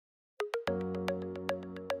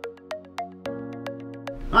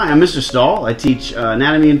Hi, I'm Mr. Stahl. I teach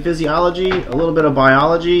anatomy and physiology, a little bit of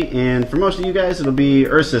biology, and for most of you guys it'll be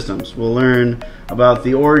Earth systems. We'll learn about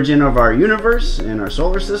the origin of our universe and our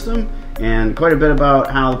solar system, and quite a bit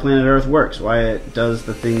about how the planet Earth works, why it does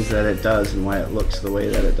the things that it does, and why it looks the way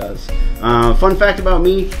that it does. Fun fact about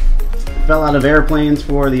me, fell out of airplanes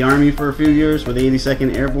for the Army for a few years with the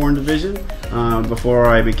 82nd Airborne Division before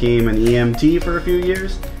I became an EMT for a few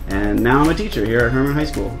years. And now I'm a teacher here at Herman High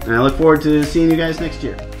School. And I look forward to seeing you guys next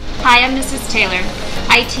year. Hi, I'm Mrs. Taylor.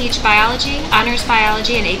 I teach biology, honors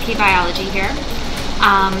biology, and AP biology here.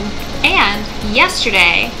 And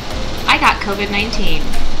yesterday, I got COVID-19.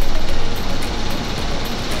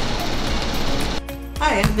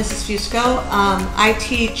 Hi, I'm Mrs. Fusco. I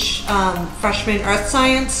teach freshman earth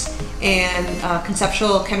science and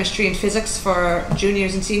conceptual chemistry and physics for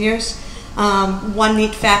juniors and seniors. One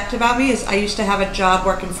neat fact about me is I used to have a job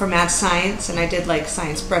working for Mad Science, and I did like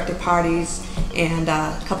science birthday parties and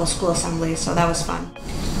a couple school assemblies, so that was fun.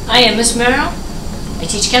 I am Miss Merrill. I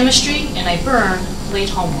teach chemistry and I burn late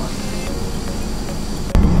homework.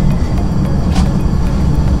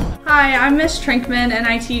 Hi, I'm Miss Trinkman and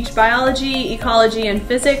I teach biology, ecology, and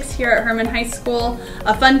physics here at Herman High School.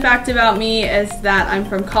 A fun fact about me is that I'm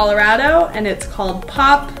from Colorado and it's called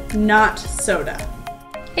pop, not soda.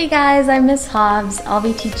 Hey guys, I'm Miss Hobbs. I'll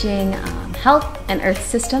be teaching health and earth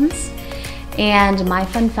systems. And my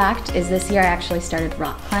fun fact is this year I actually started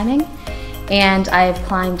rock climbing and I've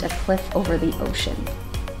climbed a cliff over the ocean.